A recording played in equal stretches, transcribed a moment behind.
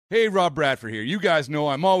Hey, Rob Bradford here. You guys know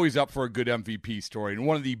I'm always up for a good MVP story, and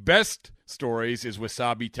one of the best stories is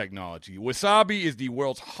Wasabi Technology. Wasabi is the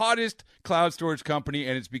world's hottest cloud storage company,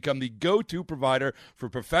 and it's become the go-to provider for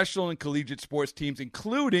professional and collegiate sports teams,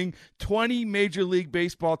 including 20 Major League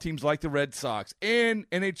Baseball teams like the Red Sox and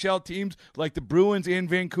NHL teams like the Bruins and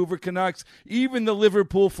Vancouver Canucks. Even the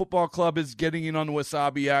Liverpool Football Club is getting in on the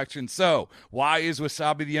Wasabi action. So, why is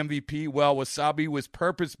Wasabi the MVP? Well, Wasabi was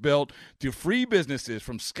purpose-built to free businesses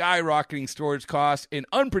from skyrocketing storage costs and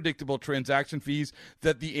unpredictable transaction fees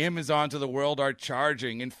that the Amazons of the world are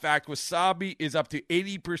charging. In fact, Wasabi is up to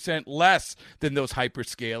 80% less than those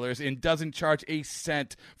hyperscalers and doesn't charge a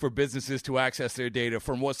cent for businesses to access their data.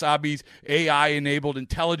 From Wasabi's AI-enabled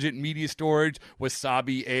intelligent media storage,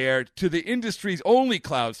 Wasabi Air, to the industry's only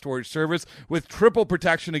cloud storage service with triple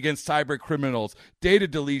protection against cyber criminals, data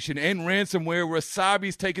deletion, and ransomware,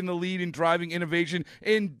 Wasabi's taken the lead in driving innovation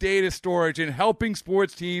in data storage and helping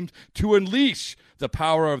sports teams to unleash the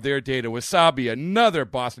power of their data. Wasabi, another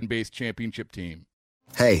Boston-based championship team.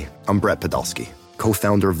 Hey, I'm Brett Podolsky,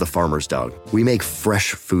 co-founder of The Farmer's Dog. We make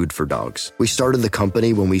fresh food for dogs. We started the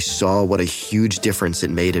company when we saw what a huge difference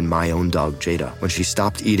it made in my own dog, Jada, when she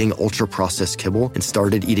stopped eating ultra-processed kibble and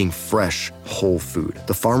started eating fresh, whole food.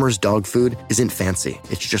 The Farmer's Dog food isn't fancy.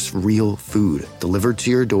 It's just real food delivered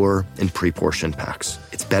to your door in pre-portioned packs.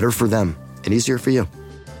 It's better for them and easier for you.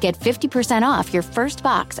 Get 50% off your first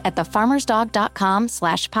box at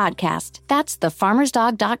thefarmersdog.com/podcast. That's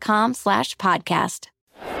thefarmersdog.com/podcast.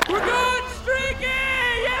 We're good, streaky!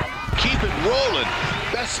 Yes! Keep it rolling.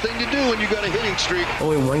 Best thing to do when you got a hitting streak.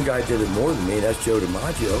 Only one guy did it more than me. That's Joe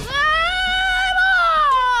DiMaggio.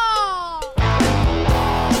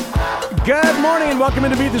 Good morning and welcome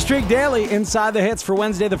into Beat the Streak Daily, Inside the Hits for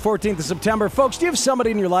Wednesday, the 14th of September. Folks, do you have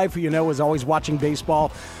somebody in your life who you know is always watching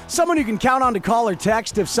baseball? Someone you can count on to call or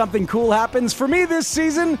text if something cool happens? For me this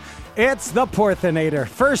season, it's the Porthinator.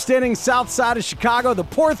 First inning, south side of Chicago. The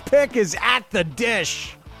Porth pick is at the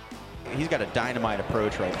dish. He's got a dynamite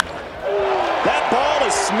approach right now. That ball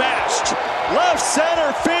is smashed. Left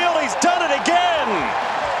center field. He's done it again.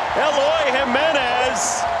 Eloy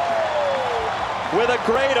Jimenez with a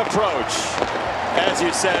great approach, as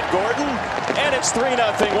you said, Gordon, and it's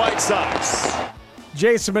 3-0 White Sox.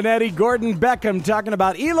 Jason Minetti, Gordon Beckham talking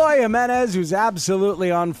about Eloy Jimenez, who's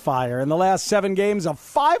absolutely on fire. In the last 7 games, a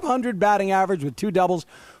 .500 batting average with 2 doubles,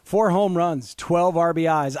 4 home runs, 12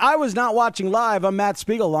 RBIs. I was not watching live. I'm Matt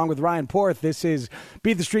Spiegel along with Ryan Porth. This is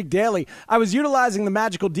Beat the Streak Daily. I was utilizing the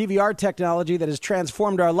magical DVR technology that has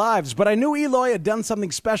transformed our lives, but I knew Eloy had done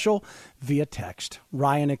something special via text.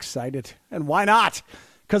 Ryan excited. And why not?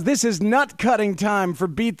 Because this is nut-cutting time for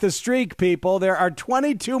Beat the Streak, people. There are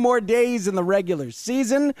 22 more days in the regular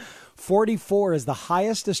season. 44 is the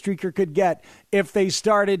highest a streaker could get if they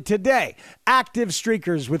started today. Active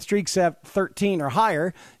streakers with streaks at 13 or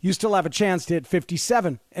higher, you still have a chance to hit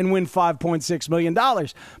 57 and win $5.6 million.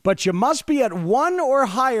 But you must be at 1 or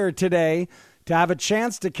higher today to have a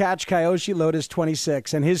chance to catch Kyoshi Lotus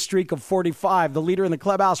 26 and his streak of 45, the leader in the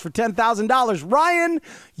clubhouse, for $10,000. Ryan,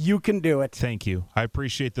 you can do it. Thank you. I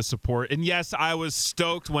appreciate the support. And yes, I was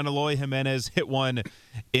stoked when Eloy Jimenez hit one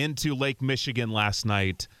into Lake Michigan last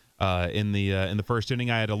night in the first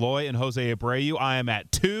inning. I had Eloy and Jose Abreu. I am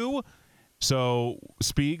at 2. So,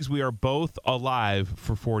 Speegs, we are both alive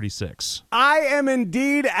for 46. I am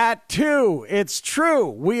indeed at 2. It's true.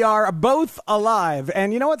 We are both alive.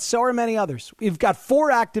 And you know what? So are many others. We've got 4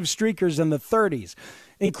 active streakers in the 30s,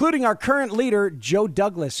 including our current leader, Joe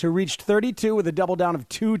Douglas, who reached 32 with a double down of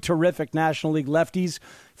 2 terrific National League lefties.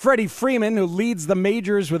 Freddie Freeman, who leads the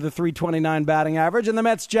majors with a .329 batting average. And the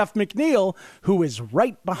Mets' Jeff McNeil, who is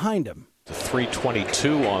right behind him. The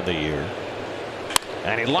 .322 on the year.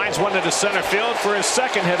 And he lines one into center field for his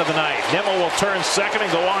second hit of the night. Nimmo will turn second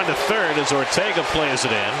and go on to third as Ortega plays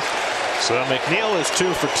it in. So McNeil is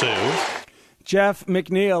 2 for 2. Jeff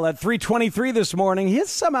McNeil at .323 this morning. He has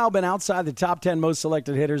somehow been outside the top 10 most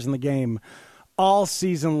selected hitters in the game all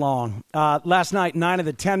season long. Last night, 9 of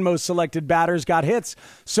the 10 most selected batters got hits,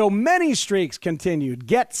 so many streaks continued.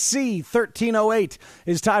 Get C, 1308,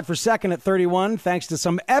 is tied for second at 31, thanks to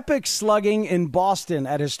some epic slugging in Boston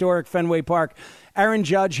at historic Fenway Park. Aaron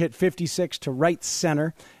Judge hit 56 to right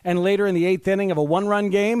center, and later in the 8th inning of a 1-run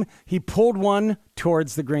game, he pulled one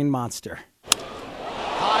towards the Green Monster.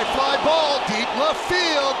 High fly ball, deep left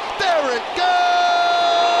field. There it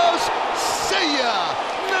goes. See ya.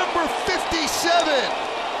 Number 57.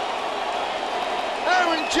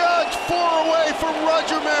 Aaron Judge, 4 away from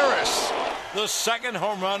Roger Maris. The second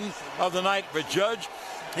home run of the night for Judge,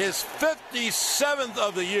 his 57th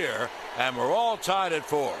of the year, and we're all tied at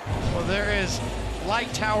 4. Well, there is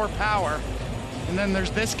light tower power And then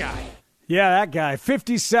there's this guy. Yeah, that guy.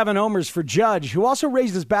 57 homers for Judge, who also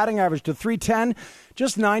raised his batting average to .310,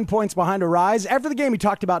 just 9 points behind Arise. After the game, he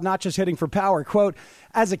talked about not just hitting for power. Quote,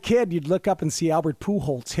 as a kid, you'd look up and see Albert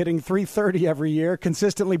Pujols hitting .330 every year,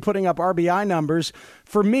 consistently putting up RBI numbers.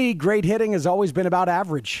 For me, great hitting has always been about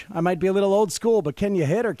average. I might be a little old school, but can you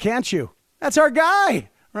hit or can't you? That's our guy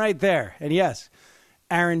right there. And yes,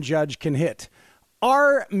 Aaron Judge can hit.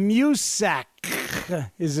 R. Musak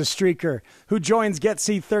is a streaker who joins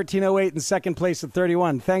GetC 1308 in second place at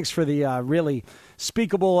 31. Thanks for the really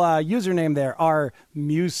speakable username there, R.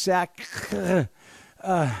 Musak.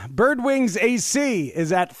 Birdwings AC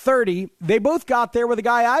is at 30. They both got there with a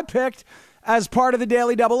guy I picked as part of the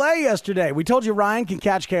Daily AA yesterday. We told you Ryan can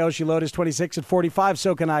catch Kayoshi Lotus 26 at 45,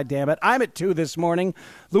 so can I, damn it. I'm at 2 this morning.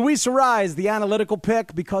 Luis Arise, the analytical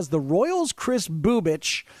pick, because the Royals' Chris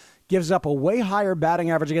Bubich gives up a way higher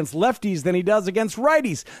batting average against lefties than he does against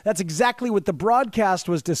righties. That's exactly what the broadcast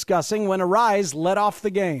was discussing when Arise led off the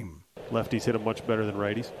game. Lefties hit him much better than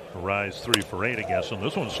righties. Arise 3 for 8 against him.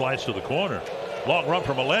 This one slides to the corner. Long run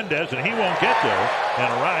from Melendez, and he won't get there.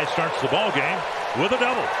 And Arise starts the ball game with a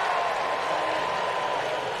double.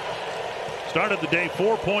 Started the day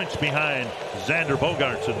 4 points behind Xander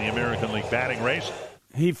Bogaerts in the American League batting race.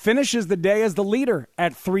 He finishes the day as the leader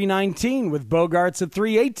at .319 with Bogaerts at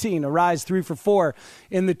 .318. Arise 3 for 4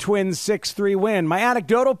 in the Twins 6-3 win. My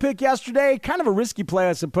anecdotal pick yesterday, kind of a risky play,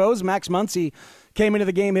 I suppose. Max Muncy came into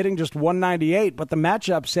the game hitting just .198, but the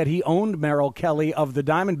matchup said he owned Merrill Kelly of the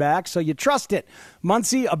Diamondbacks, so you trust it.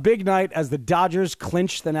 Muncy, a big night as the Dodgers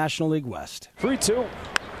clinch the National League West. 3-2.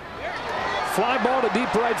 Fly ball to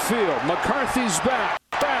deep right field. McCarthy's back.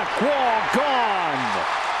 Back wall gone.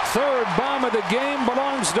 Third bomb of the game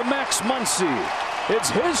belongs to Max Muncy. It's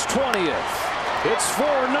his 20th. It's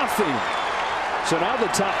 4-0. So now the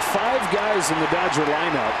top 5 guys in the Dodger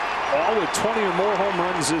lineup, all with 20 or more home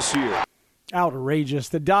runs this year. Outrageous.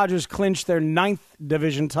 The Dodgers clinched their 9th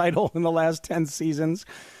division title in the last 10 seasons.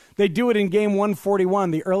 They do it in game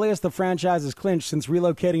 141, the earliest the franchise has clinched since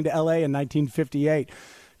relocating to L.A. in 1958.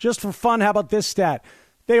 Just for fun, how about this stat?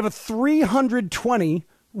 They have a 320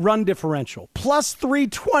 run differential, plus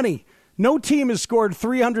 320. No team has scored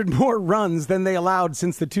 300 more runs than they allowed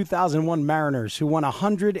since the 2001 Mariners, who won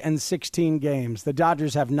 116 games. The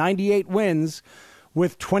Dodgers have 98 wins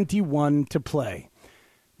with 21 to play.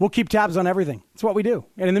 We'll keep tabs on everything. It's what we do.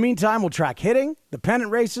 And in the meantime, we'll track hitting, the pennant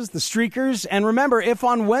races, the streakers. And remember, if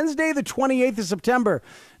on Wednesday, the 28th of September,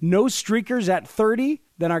 no streakers at 30,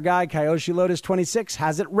 then our guy, Kayoshi Lotus 26,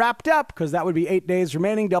 has it wrapped up, because that would be 8 days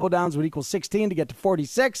remaining. Double downs would equal 16 to get to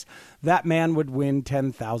 46. That man would win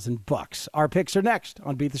 $10,000. Our picks are next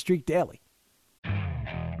on Beat the Streak Daily.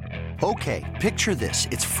 Okay, picture this.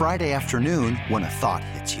 It's Friday afternoon when a thought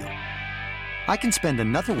hits you. I can spend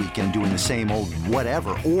another weekend doing the same old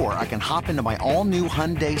whatever, or I can hop into my all-new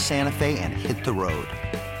Hyundai Santa Fe and hit the road.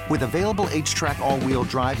 With available H-Track all-wheel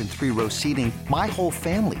drive and 3-row seating, my whole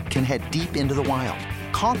family can head deep into the wild.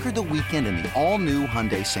 Conquer the weekend in the all-new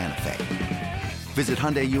Hyundai Santa Fe. Visit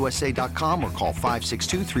HyundaiUSA.com or call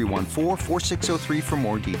 562-314-4603 for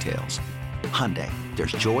more details. Hyundai,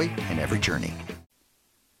 there's joy in every journey.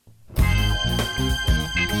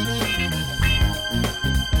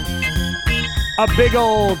 A big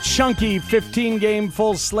old chunky 15-game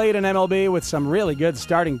full slate in MLB with some really good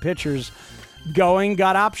starting pitchers going.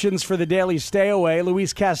 Got options for the daily stay away.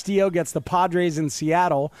 Luis Castillo gets the Padres in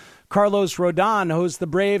Seattle. Carlos Rodon hosts the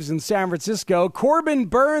Braves in San Francisco. Corbin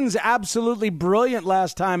Burns absolutely brilliant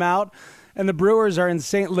last time out, and the Brewers are in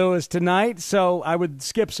St. Louis tonight, so I would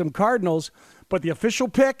skip some Cardinals. But the official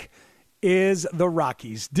pick is the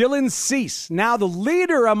Rockies. Dylan Cease, now the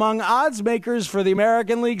leader among odds makers for the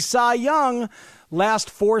American League Cy Young. Last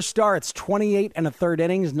 4 starts, 28 1/3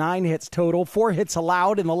 innings, 9 hits total, 4 hits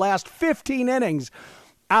allowed in the last 15 innings.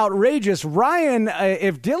 Outrageous. Ryan,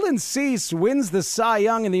 if Dylan Cease wins the Cy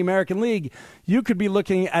Young in the American League, you could be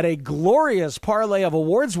looking at a glorious parlay of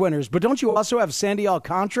awards winners. But don't you also have Sandy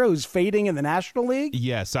Alcantara, who's fading in the National League?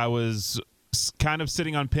 Yes, I was kind of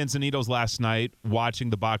sitting on pins and needles last night, watching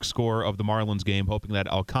the box score of the Marlins game, hoping that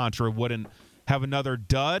Alcantara wouldn't have another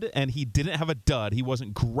dud, and he didn't have a dud. He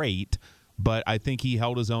wasn't great, but I think he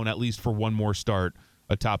held his own at least for one more start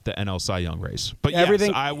atop the NL Cy Young race. But yes,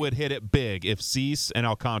 I would hit it big if Cease and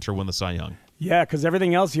Alcantara win the Cy Young. Yeah, because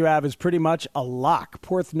everything else you have is pretty much a lock.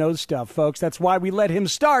 Porth knows stuff, folks. That's why we let him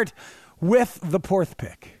start with the Porth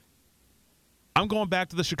pick. I'm going back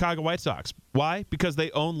to the Chicago White Sox. Why? Because they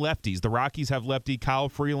own lefties. The Rockies have lefty Kyle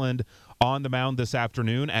Freeland on the mound this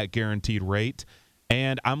afternoon at guaranteed rate.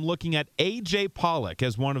 And I'm looking at A.J. Pollock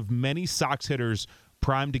as one of many Sox hitters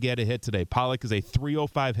primed to get a hit today. Pollock is a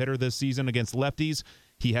 .305 hitter this season against lefties.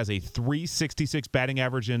 He has a .366 batting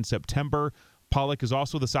average in September. Pollock is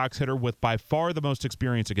also the Sox hitter with by far the most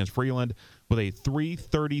experience against Freeland, with a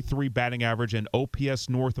 .333 batting average and OPS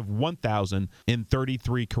north of 1,000 in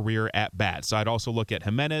 33 career at-bats. I'd also look at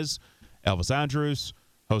Jimenez, Elvis Andrus,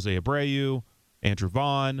 Jose Abreu, Andrew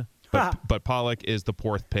Vaughn, but Pollock is the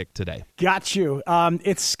Porth pick today. Got you.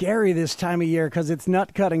 It's scary this time of year because it's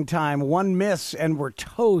nut-cutting time. One miss and we're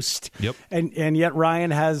toast. Yep. And yet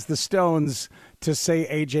Ryan has the stones to say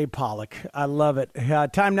A.J. Pollock. I love it.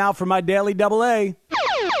 Time now for my Daily Double A.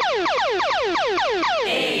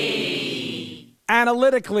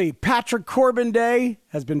 Analytically, Patrick Corbin Day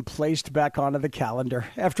has been placed back onto the calendar.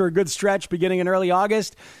 After a good stretch beginning in early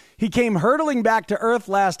August, he came hurtling back to earth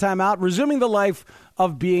last time out, resuming the life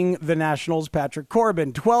of being the Nationals' Patrick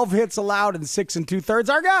Corbin. 12 hits allowed in 6 2/3.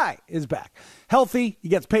 Our guy is back. Healthy, he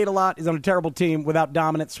gets paid a lot, he's on a terrible team without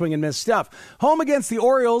dominant swing and miss stuff. Home against the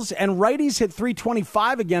Orioles, and righties hit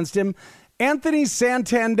 .325 against him. Anthony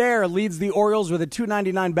Santander leads the Orioles with a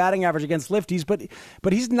 .299 batting average against lefties,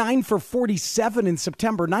 but he's 9 for 47 in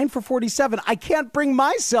September. 9 for 47. I can't bring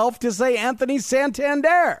myself to say Anthony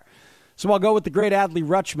Santander. So I'll go with the great Adley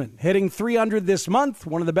Rutschman, hitting .300 this month,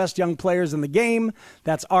 one of the best young players in the game.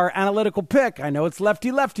 That's our analytical pick. I know it's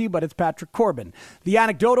lefty-lefty, but it's Patrick Corbin. The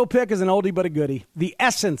anecdotal pick is an oldie but a goodie. The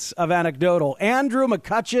essence of anecdotal. Andrew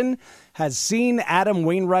McCutchen has seen Adam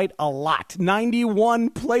Wainwright a lot.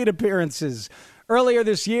 91 plate appearances. Earlier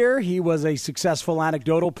this year, he was a successful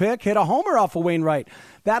anecdotal pick, hit a homer off of Wainwright.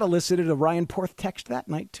 That elicited a Ryan Porth text that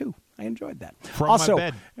night, too. I enjoyed that. From also,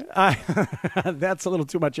 my bed. That's a little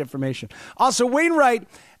too much information. Also, Wainwright,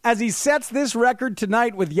 as he sets this record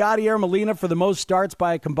tonight with Yadier Molina for the most starts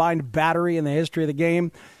by a combined battery in the history of the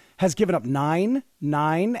game, has given up 9,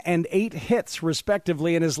 9, and 8 hits,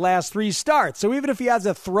 respectively, in his last 3 starts. So even if he has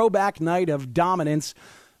a throwback night of dominance,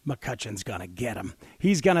 McCutchen's going to get him.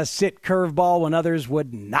 He's going to sit curveball when others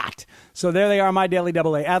would not. So there they are, my Daily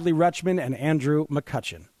Double A, Adley Rutschman and Andrew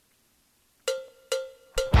McCutchen.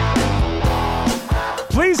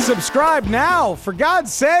 Please subscribe now, for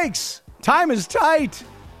God's sakes. Time is tight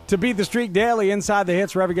to Beat the Streak Daily inside the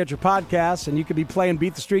hits wherever you get your podcasts, and you could be playing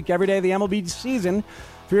Beat the Streak every day of the MLB season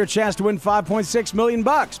for your chance to win $5.6 million.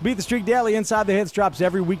 Beat the Streak Daily inside the hits drops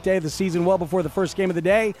every weekday of the season well before the first game of the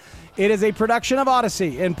day. It is a production of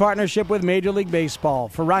Odyssey in partnership with Major League Baseball.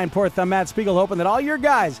 For Ryan Porth, I'm Matt Spiegel, hoping that all your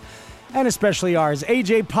guys, and especially ours,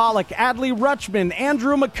 A.J. Pollock, Adley Rutschman,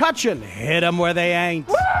 Andrew McCutchen, hit them where they ain't.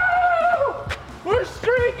 Woo! We're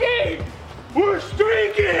streaking! We're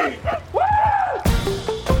streaking!